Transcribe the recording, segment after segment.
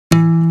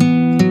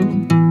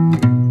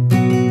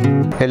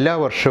എല്ലാ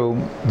വർഷവും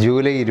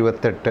July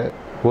 28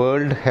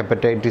 world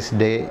hepatitis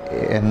day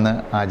എന്ന്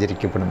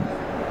ആചരിക്കപ്പെടുന്നു.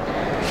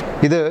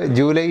 ഇത്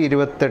ജൂലൈ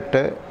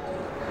 28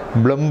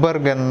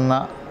 ബ്ലംബർഗ് എന്ന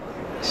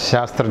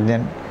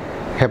ശാസ്ത്രജ്ഞൻ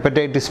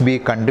ഹെപ്പറ്റൈറ്റിസ് ബി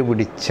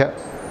കണ്ടുപിടിച്ച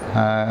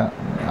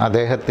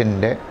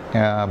അദ്ദേഹത്തിൻ്റെ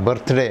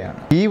ബർത്ത്ഡേ ആണ്.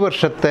 ഈ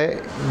വർഷത്തെ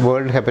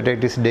വേൾഡ്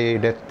ഹെപ്പറ്റൈറ്റിസ്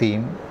ഡേയുടെ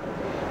theme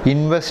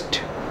invest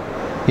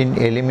in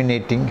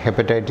eliminating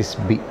hepatitis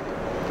B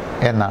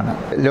എന്നാണ്.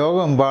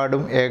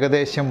 ലോകമെമ്പാടും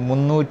ഏകദേശം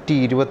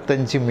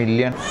 325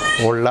 മില്യൺ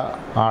ഉള്ള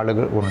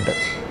ആളുകൾ ഉണ്ട്.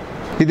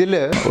 ഇതിൽ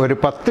ഒരു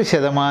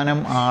 10%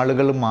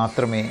 ആളുകൾ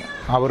മാത്രമേ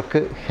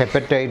അവർക്ക്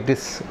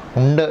ഹെപ്പറ്റൈറ്റിസ്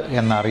ഉണ്ട്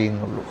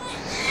എന്നറിയുന്നുള്ളൂ.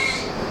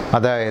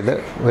 അതായത്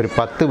ഒരു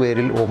 10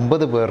 പേരിൽ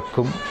 9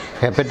 പേർക്കും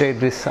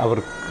ഹെപ്പറ്റൈറ്റിസ്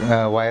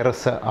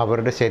വൈറസ്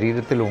അവരുടെ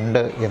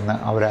ശരീരത്തിലുണ്ട് എന്ന്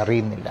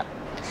അവരറിയുന്നില്ല.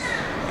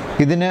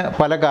 ഇതിന്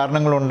പല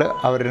കാരണങ്ങളുണ്ട്.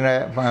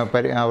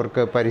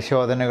 അവർക്ക്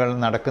പരിശോധനകൾ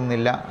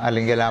നടക്കുന്നില്ല,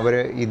 അല്ലെങ്കിൽ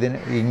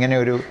ഇങ്ങനെ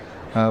ഒരു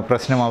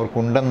പ്രശ്നം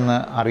അവർക്കുണ്ടെന്ന്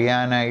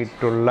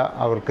അറിയാനായിട്ടുള്ള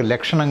അവർക്ക്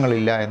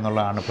ലക്ഷണങ്ങളില്ല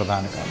എന്നുള്ളതാണ്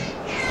പ്രധാന കാരണം.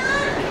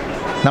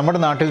 നമ്മുടെ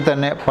നാട്ടിൽ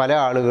തന്നെ പല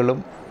ആളുകളും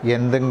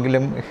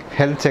എന്തെങ്കിലും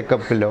ഹെൽത്ത്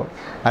ചെക്കപ്പിലോ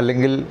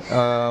അല്ലെങ്കിൽ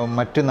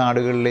മറ്റു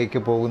നാടുകളിലേക്ക്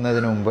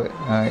പോകുന്നതിന് മുമ്പ്,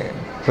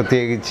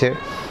 പ്രത്യേകിച്ച്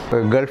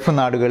ഗൾഫ്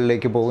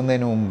നാടുകളിലേക്ക്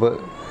പോകുന്നതിന് മുമ്പ്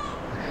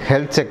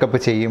ഹെൽത്ത് ചെക്കപ്പ്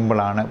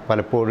ചെയ്യുമ്പോഴാണ്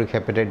പലപ്പോഴും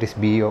ഹെപ്പറ്റൈറ്റിസ്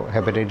ബിയോ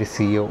ഹെപ്പറ്റൈറ്റിസ്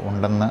സിയോ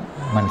ഉണ്ടെന്ന്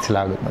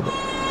മനസ്സിലാകുന്നത്.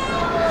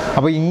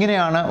 അപ്പോൾ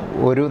ഇങ്ങനെയാണ്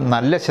ഒരു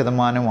നല്ല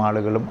ശതമാനം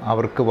ആളുകളും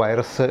അവർക്ക്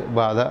വൈറസ്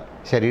ബാധ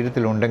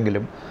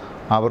ശരീരത്തിലുണ്ടെങ്കിലും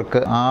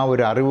അവർക്ക് ആ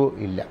ഒരു അറിവ്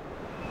ഇല്ല.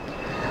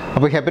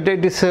 അപ്പോൾ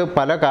ഹെപ്പറ്റൈറ്റിസ്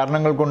പല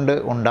കാരണങ്ങൾ കൊണ്ട്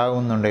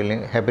ഉണ്ടാകുന്നുണ്ടെങ്കിൽ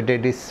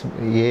ഹെപ്പറ്റൈറ്റിസ്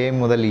എ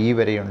മുതൽ ഇ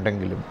വരെ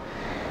ഉണ്ടെങ്കിലും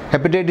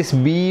ഹെപ്പറ്റൈറ്റിസ്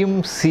ബിയും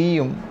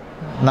സിയും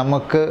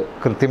നമുക്ക്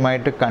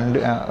കൃത്യമായിട്ട്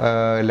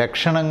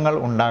ലക്ഷണങ്ങൾ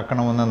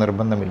ഉണ്ടാക്കണമെന്ന്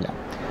നിർബന്ധമില്ല.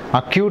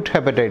 അക്യൂട്ട്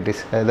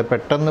ഹെപ്പറ്റൈറ്റിസ്, അതായത്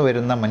പെട്ടെന്ന്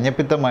വരുന്ന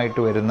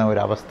മഞ്ഞപ്പിത്തമായിട്ട് വരുന്ന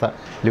ഒരവസ്ഥ,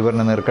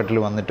 ലിവറിന് നീർക്കെട്ടിൽ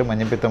വന്നിട്ട്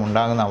മഞ്ഞപ്പിത്തം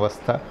ഉണ്ടാകുന്ന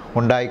അവസ്ഥ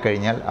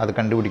ഉണ്ടായിക്കഴിഞ്ഞാൽ അത്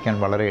കണ്ടുപിടിക്കാൻ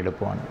വളരെ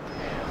എളുപ്പമാണ്.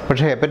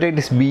 പക്ഷേ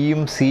ഹെപ്പറ്റൈറ്റിസ്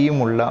ബിയും സിയും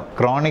ഉള്ള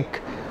ക്രോണിക്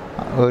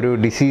ഒരു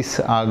ഡിസീസ്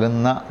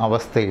ആകുന്ന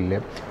അവസ്ഥയിൽ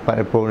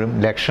പലപ്പോഴും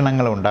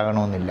ലക്ഷണങ്ങൾ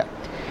ഉണ്ടാകണമെന്നില്ല.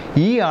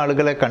 ഈ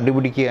ആളുകളെ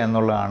കണ്ടുപിടിക്കുക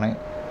എന്നുള്ളതാണ്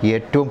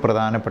ഏറ്റവും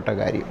പ്രധാനപ്പെട്ട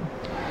കാര്യം.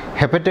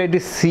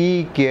 ഹെപ്പറ്റൈറ്റിസ്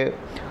സിക്ക്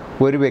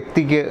ഒരു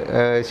വ്യക്തിക്ക്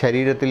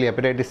ശരീരത്തിൽ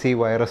ഹെപ്പറ്റൈറ്റിസ് സി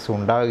വൈറസ്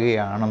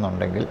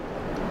ഉണ്ടാകുകയാണെന്നുണ്ടെങ്കിൽ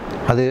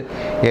അത്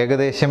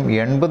ഏകദേശം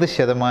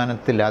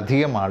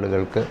 80%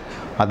 ആളുകൾക്ക്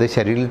അത്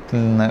ശരീരത്തിൽ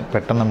നിന്ന്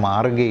പെട്ടെന്ന്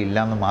മാറുകയില്ല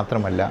എന്ന്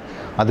മാത്രമല്ല,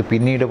 അത്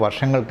പിന്നീട്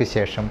വർഷങ്ങൾക്ക്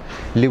ശേഷം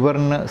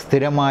ലിവറിന്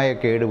സ്ഥിരമായ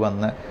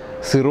കേടുവന്ന്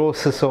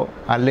സിറോസിസോ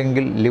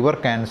അല്ലെങ്കിൽ ലിവർ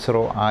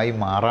ക്യാൻസറോ ആയി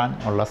മാറാൻ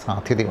ഉള്ള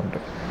സാധ്യതയുണ്ട്.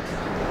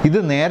 ഇത്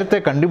നേരത്തെ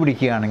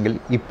കണ്ടുപിടിക്കുകയാണെങ്കിൽ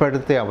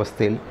ഇപ്പോഴത്തെ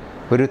അവസ്ഥയിൽ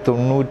ഒരു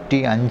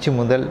 95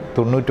 മുതൽ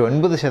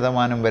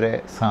 99% വരെ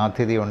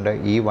സാധ്യതയുണ്ട്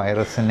ഈ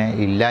വൈറസിനെ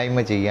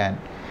ഇല്ലായ്മ ചെയ്യാൻ.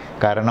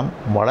 കാരണം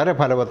വളരെ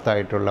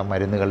ഫലവത്തായിട്ടുള്ള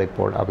മരുന്നുകൾ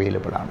ഇപ്പോൾ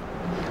അവൈലബിളാണ്.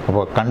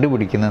 അപ്പോൾ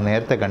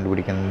നേരത്തെ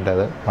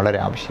കണ്ടുപിടിക്കേണ്ടത് വളരെ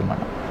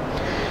ആവശ്യമാണ്.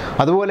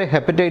 അതുപോലെ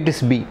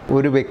ഹെപ്പറ്റൈറ്റിസ് ബി,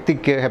 ഒരു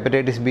വ്യക്തിക്ക്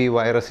ഹെപ്പറ്റൈറ്റിസ് ബി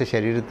വൈറസ്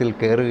ശരീരത്തിൽ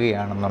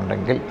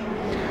കയറുകയാണെന്നുണ്ടെങ്കിൽ,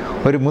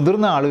 ഒരു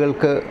മുതിർന്ന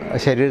ആളുകൾക്ക്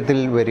ശരീരത്തിൽ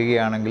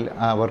വരികയാണെങ്കിൽ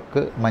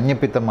അവർക്ക്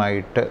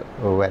മഞ്ഞപ്പിത്തമായിട്ട്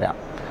വരാം.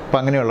 അപ്പോൾ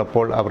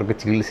അങ്ങനെയുള്ളപ്പോൾ അവർക്ക്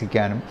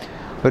ചികിത്സിക്കാനും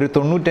ഒരു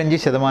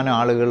 95%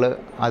 ആളുകൾ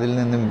അതിൽ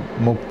നിന്നും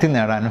മുക്തി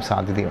നേടാനും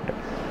സാധ്യതയുണ്ട്.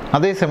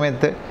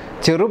 അതേസമയത്ത്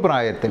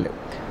ചെറുപ്രായത്തിൽ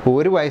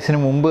 1 വയസ്സിന്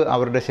മുമ്പ്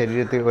അവരുടെ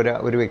ശരീരത്തിൽ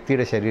ഒരു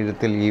വ്യക്തിയുടെ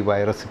ശരീരത്തിൽ ഈ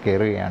വൈറസ്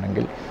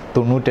കയറുകയാണെങ്കിൽ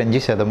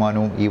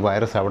 95% ഈ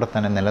വൈറസ് അവിടെ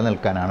തന്നെ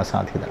നിലനിൽക്കാനാണ്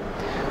സാധ്യത.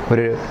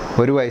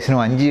 ഒരു വയസ്സിനും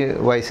 5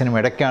 വയസ്സിനും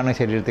ഇടയ്ക്കാണ്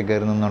ശരീരത്തിൽ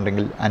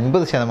കയറുന്നുണ്ടെങ്കിൽ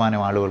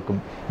 50% ആളുകൾക്കും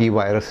ഈ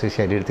വൈറസ്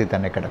ശരീരത്തിൽ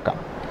തന്നെ കിടക്കാം.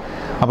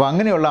 അപ്പോൾ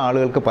അങ്ങനെയുള്ള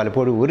ആളുകൾക്ക്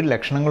പലപ്പോഴും ഒരു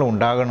ലക്ഷണങ്ങളും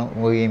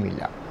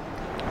ഉണ്ടാകുകയുമില്ല.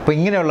 അപ്പോൾ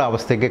ഇങ്ങനെയുള്ള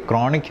അവസ്ഥയ്ക്ക്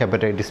ക്രോണിക്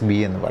ഹെപ്പറ്റൈറ്റിസ് ബി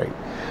എന്ന് പറയും.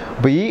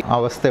 അപ്പോൾ ഈ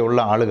അവസ്ഥയുള്ള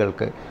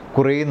ആളുകൾക്ക്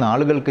കുറേ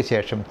നാളുകൾക്ക്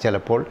ശേഷം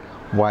ചിലപ്പോൾ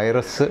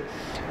വൈറസ്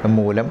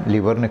മൂലം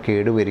ലിവറിന്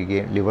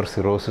കേടുവരികയും ലിവർ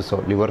സിറോസിസോ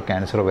ലിവർ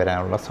ക്യാൻസറോ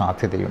വരാനുള്ള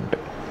സാധ്യതയുണ്ട്.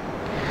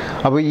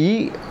 അപ്പോൾ ഈ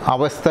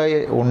അവസ്ഥ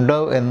ഉണ്ടോ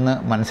എന്ന്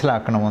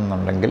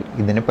മനസ്സിലാക്കണമെന്നുണ്ടെങ്കിൽ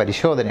ഇതിന്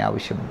പരിശോധന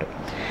ആവശ്യമുണ്ട്.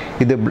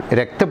 ഇത്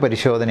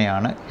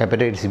രക്തപരിശോധനയാണ്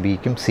ഹെപ്പറ്റൈറ്റിസ്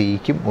ബിക്കും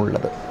സിക്കും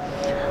ഉള്ളത്.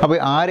 അപ്പോൾ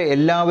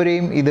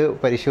എല്ലാവരെയും ഇത്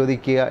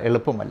പരിശോധിക്കുക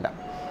എളുപ്പമല്ല.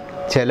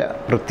 ചില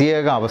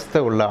പ്രത്യേക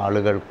അവസ്ഥയുള്ള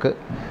ആളുകൾക്ക്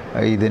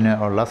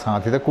ഇതിനുള്ള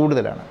സാധ്യത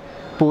കൂടുതലാണ്.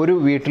 ഇപ്പോൾ ഒരു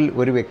വീട്ടിൽ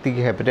ഒരു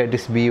വ്യക്തിക്ക്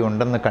ഹെപ്പറ്റൈറ്റിസ് ബി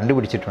ഉണ്ടെന്ന്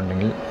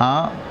കണ്ടുപിടിച്ചിട്ടുണ്ടെങ്കിൽ ആ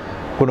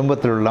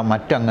കുടുംബത്തിലുള്ള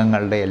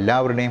മറ്റംഗങ്ങളുടെ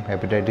എല്ലാവരുടെയും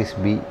ഹെപ്പറ്റൈറ്റിസ്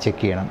ബി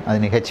ചെക്ക് ചെയ്യണം.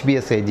 അതിന്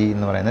HBsAg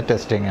എന്ന് പറയുന്ന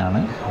ടെസ്റ്റിംഗ് ആണ്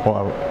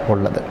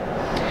ഉള്ളത്.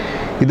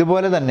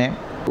 ഇതുപോലെ തന്നെ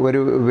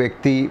ഒരു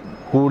വ്യക്തി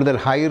കൂടുതൽ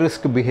ഹൈ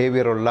റിസ്ക്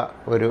ബിഹേവിയറുള്ള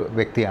ഒരു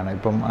വ്യക്തിയാണ്,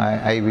 ഇപ്പം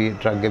IV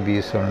ഡ്രഗ്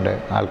അബ്യൂസ് ഉണ്ട്,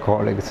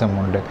 ആൽക്കഹോളിസം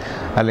ഉണ്ട്,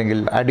 അല്ലെങ്കിൽ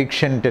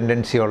അഡിക്ഷൻ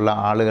ടെൻഡൻസി ഉള്ള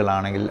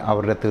ആളുകളാണെങ്കിൽ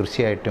അവരുടെ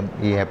തീർച്ചയായിട്ടും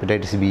ഈ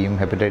ഹെപ്പറ്റൈറ്റിസ് ബിയും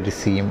ഹെപ്പറ്റൈറ്റിസ്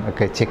സിയും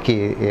ഒക്കെ ചെക്ക്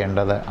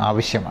ചെയ്യേണ്ടത്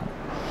ആവശ്യമാണ്.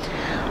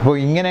 അപ്പോൾ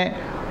ഇങ്ങനെ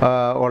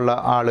ഉള്ള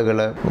ആളുകൾ,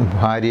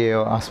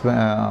 ഭാര്യയോ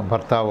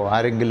ഭർത്താവോ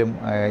ആരെങ്കിലും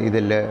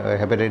ഇതിൽ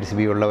ഹെപ്പറ്റൈറ്റിസ്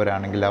ബി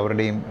ഉള്ളവരാണെങ്കിൽ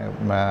അവരുടെയും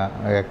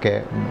ഒക്കെ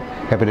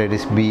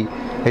ഹെപ്പറ്റൈറ്റിസ് ബി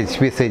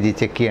HBsAg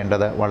ചെക്ക്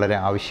ചെയ്യേണ്ടത് വളരെ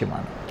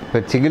ആവശ്യമാണ്.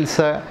 ഇപ്പോൾ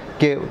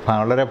ചികിത്സയ്ക്ക്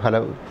വളരെ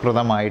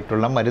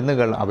ഫലപ്രദമായിട്ടുള്ള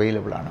മരുന്നുകൾ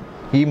അവൈലബിളാണ്.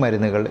 ഈ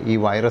മരുന്നുകൾ ഈ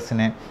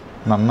വൈറസിനെ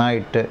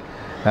നന്നായിട്ട്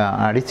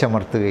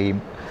അടിച്ചമർത്തുകയും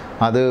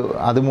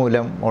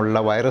അതുമൂലം ഉള്ള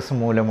വൈറസ്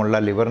മൂലമുള്ള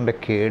ലിവറിൻ്റെ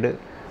കേട്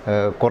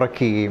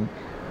കുറയ്ക്കുകയും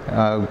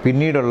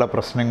പിന്നീടുള്ള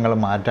പ്രശ്നങ്ങൾ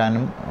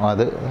മാറ്റാനും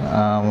അത്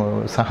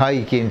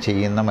സഹായിക്കുകയും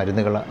ചെയ്യുന്ന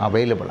മരുന്നുകൾ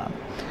അവൈലബിളാണ്.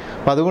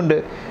 അപ്പോൾ അതുകൊണ്ട്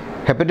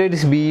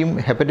ഹെപ്പറ്റൈറ്റിസ് ബിയും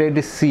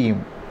ഹെപ്പറ്റൈറ്റിസ് സിയും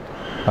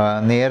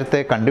നേരത്തെ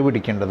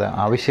കണ്ടുപിടിക്കേണ്ടത്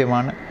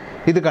ആവശ്യമാണ്.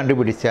 ഇത്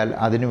കണ്ടുപിടിച്ചാൽ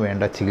അതിനു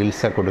വേണ്ട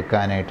ചികിത്സ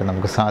കൊടുക്കാനായിട്ട്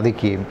നമുക്ക്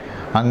സാധിക്കുകയും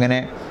അങ്ങനെ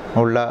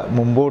ഉള്ള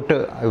മുമ്പോട്ട്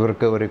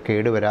ഇവർക്ക് ഒരു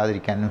കേട്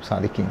വരാതിരിക്കാനും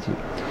സാധിക്കുകയും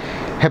ചെയ്യും.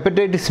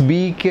 ഹെപ്പറ്റൈറ്റിസ്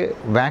ബിക്ക്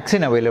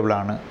വാക്സിൻ അവൈലബിൾ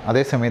ആണ്,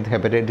 അതേസമയത്ത്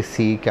ഹെപ്പറ്റൈറ്റിസ്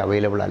സിക്ക്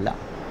അവൈലബിൾ അല്ല.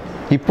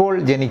 ഇപ്പോൾ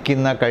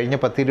ജനിക്കുന്ന കഴിഞ്ഞ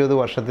 10-20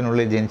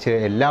 വർഷത്തിനുള്ളിൽ ജനിച്ച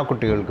എല്ലാ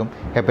കുട്ടികൾക്കും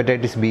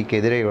ഹെപ്പറ്റൈറ്റിസ്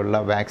ബിക്കെതിരെയുള്ള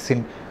വാക്സിൻ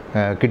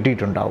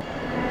കിട്ടിയിട്ടുണ്ടാവും.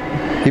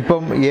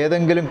 ഇപ്പം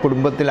ഏതെങ്കിലും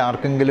കുടുംബത്തിൽ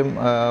ആർക്കെങ്കിലും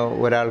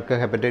ഒരാൾക്ക്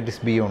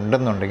ഹെപ്പറ്റൈറ്റിസ് ബി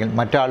ഉണ്ടെന്നുണ്ടെങ്കിൽ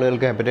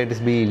മറ്റാളുകൾക്ക്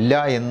ഹെപ്പറ്റൈറ്റിസ് ബി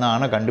ഇല്ല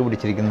എന്നാണ്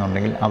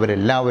കണ്ടുപിടിച്ചിരിക്കുന്നുണ്ടെങ്കിൽ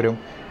അവരെല്ലാവരും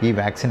ഈ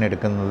വാക്സിൻ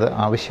എടുക്കുന്നത്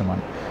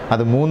ആവശ്യമാണ്.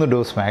 അത് 3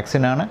 ഡോസ്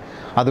വാക്സിനാണ്.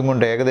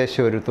 അതുകൊണ്ട്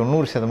ഏകദേശം ഒരു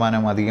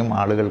 90% അധികം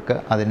ആളുകൾക്ക്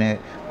അതിന്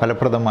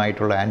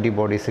ഫലപ്രദമായിട്ടുള്ള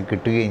ആൻറ്റിബോഡീസ്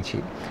കിട്ടുകയും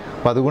ചെയ്യും.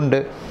 അപ്പോൾ അതുകൊണ്ട്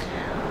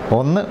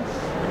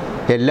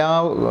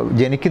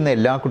ജനിക്കുന്ന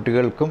എല്ലാ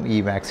കുട്ടികൾക്കും ഈ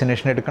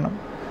വാക്സിനേഷൻ എടുക്കണം.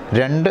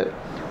 2,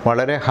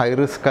 വളരെ ഹൈ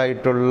റിസ്ക്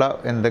ആയിട്ടുള്ള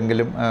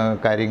എന്തെങ്കിലും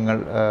കാര്യങ്ങൾ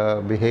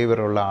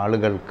ബിഹേവിയറുള്ള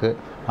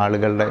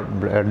ആളുകളുടെ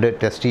ബ്ലഡ്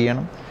ടെസ്റ്റ്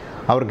ചെയ്യണം.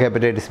 അവർക്ക്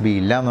ഹെപ്പറ്റൈറ്റിസ് ബി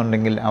ഇല്ല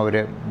എന്നുണ്ടെങ്കിൽ അവർ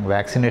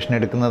വാക്സിനേഷൻ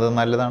എടുക്കുന്നത്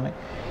നല്ലതാണ്.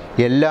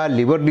 എല്ലാ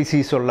ലിവർ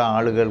ഡിസീസുള്ള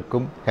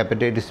ആളുകൾക്കും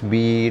ഹെപ്പറ്റൈറ്റിസ്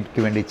ബിക്ക്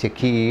വേണ്ടി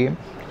ചെക്ക് ചെയ്യുകയും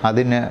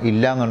അതിന്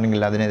ഇല്ല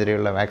എന്നുണ്ടെങ്കിൽ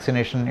അതിനെതിരെയുള്ള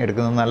വാക്സിനേഷൻ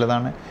എടുക്കുന്നത്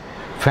നല്ലതാണ്.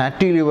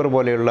 ഫാറ്റി ലിവർ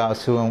പോലെയുള്ള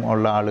അസുഖം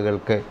ഉള്ള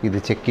ആളുകൾക്ക് ഇത്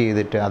ചെക്ക്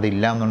ചെയ്തിട്ട്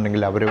അതില്ല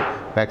എന്നുണ്ടെങ്കിൽ അവർ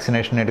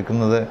വാക്സിനേഷൻ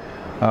എടുക്കുന്നത്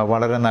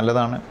വളരെ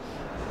നല്ലതാണ്.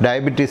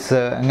 ഡയബറ്റീസ്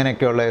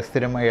അങ്ങനെയൊക്കെയുള്ള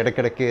സ്ഥിരമായി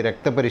ഇടയ്ക്കിടയ്ക്ക്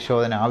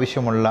രക്തപരിശോധന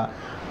ആവശ്യമുള്ള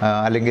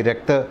അല്ലെങ്കിൽ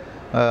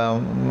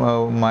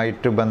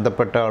രക്തമായിട്ട്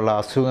ബന്ധപ്പെട്ടുള്ള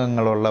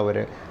അസുഖങ്ങളുള്ളവർ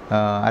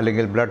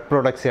അല്ലെങ്കിൽ ബ്ലഡ്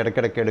പ്രോഡക്ട്സ്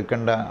ഇടയ്ക്കിടയ്ക്ക്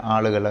എടുക്കേണ്ട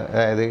ആളുകൾ,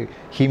 അതായത്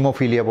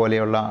ഹീമോഫീലിയ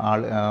പോലെയുള്ള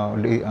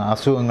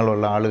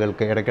അസുഖങ്ങളുള്ള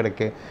ആളുകൾക്ക്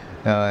ഇടയ്ക്കിടയ്ക്ക്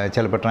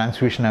ചിലപ്പോൾ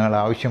ട്രാൻസ്ഫ്യൂഷനുകൾ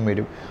ആവശ്യം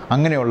വരും.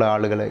 അങ്ങനെയുള്ള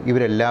ആളുകൾ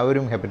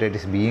ഇവരെല്ലാവരും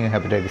ഹെപ്പറ്റൈറ്റിസ് ബിയും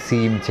ഹെപ്പറ്റൈറ്റിസ്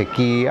സിയും ചെക്ക്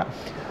ചെയ്യുക.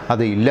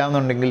 അത്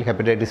ഇല്ലയെന്നുണ്ടെങ്കിൽ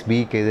ഹെപ്പറ്റൈറ്റിസ്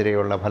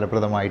ബിക്കെതിരെയുള്ള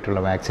ഫലപ്രദമായിട്ടുള്ള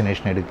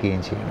വാക്സിനേഷൻ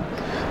എടുക്കുകയും ചെയ്യണം.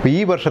 അപ്പോൾ ഈ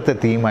വർഷത്തെ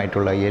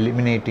തീമായിട്ടുള്ള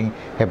എലിമിനേറ്റിംഗ്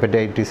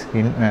ഹെപ്പറ്റൈറ്റിസ്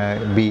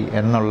ബി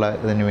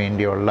എന്നുള്ളതിന്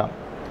വേണ്ടിയുള്ള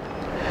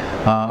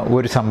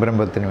ഒരു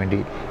സംരംഭത്തിന് വേണ്ടി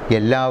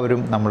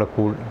എല്ലാവരും നമ്മുടെ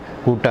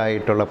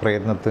കൂട്ടായിട്ടുള്ള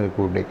പ്രയത്നത്തിൽ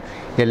കൂടി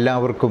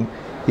എല്ലാവർക്കും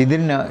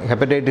ഇതിന്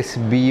ഹെപ്പറ്റൈറ്റിസ്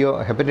ബിയോ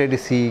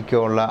ഹെപ്പറ്റൈറ്റിസ് സിക്കോ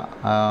ഉള്ള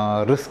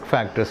റിസ്ക്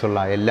ഫാക്ടേഴ്സുള്ള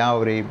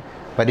എല്ലാവരെയും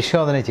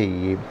പരിശോധന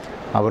ചെയ്യുകയും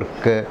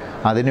അവർക്ക്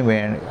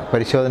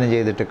പരിശോധന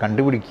ചെയ്തിട്ട്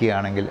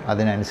കണ്ടുപിടിക്കുകയാണെങ്കിൽ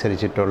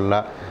അതിനനുസരിച്ചിട്ടുള്ള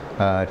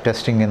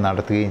ടെസ്റ്റിംഗ്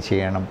നടത്തുകയും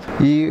ചെയ്യണം.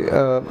 ഈ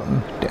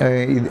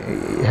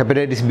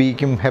ഹെപ്പറ്റൈറ്റിസ്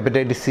ബിക്കും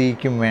ഹെപ്പറ്റൈറ്റിസ്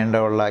സിക്കും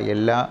വേണ്ടിയുള്ള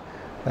എല്ലാ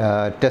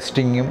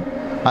ടെസ്റ്റിങ്ങും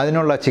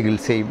അതിനുള്ള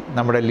ചികിത്സയും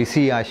നമ്മുടെ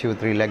ലിസി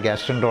ആശുപത്രിയിലെ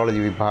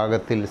ഗ്യാസ്ട്രോൻട്രോളജി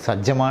വിഭാഗത്തിൽ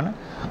സജ്ജമാണ്.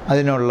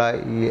 അതിനുള്ള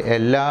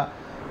എല്ലാ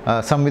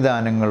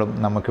സംവിധാനങ്ങളും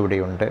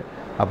നമുക്കിവിടെയുണ്ട്.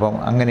 അപ്പം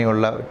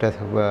അങ്ങനെയുള്ള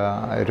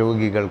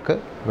രോഗികൾക്ക്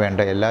വേണ്ട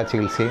എല്ലാ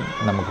ചികിത്സയും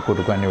നമുക്ക്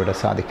കൊടുക്കാൻ ഇവിടെ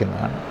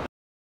സാധിക്കുന്നതാണ്.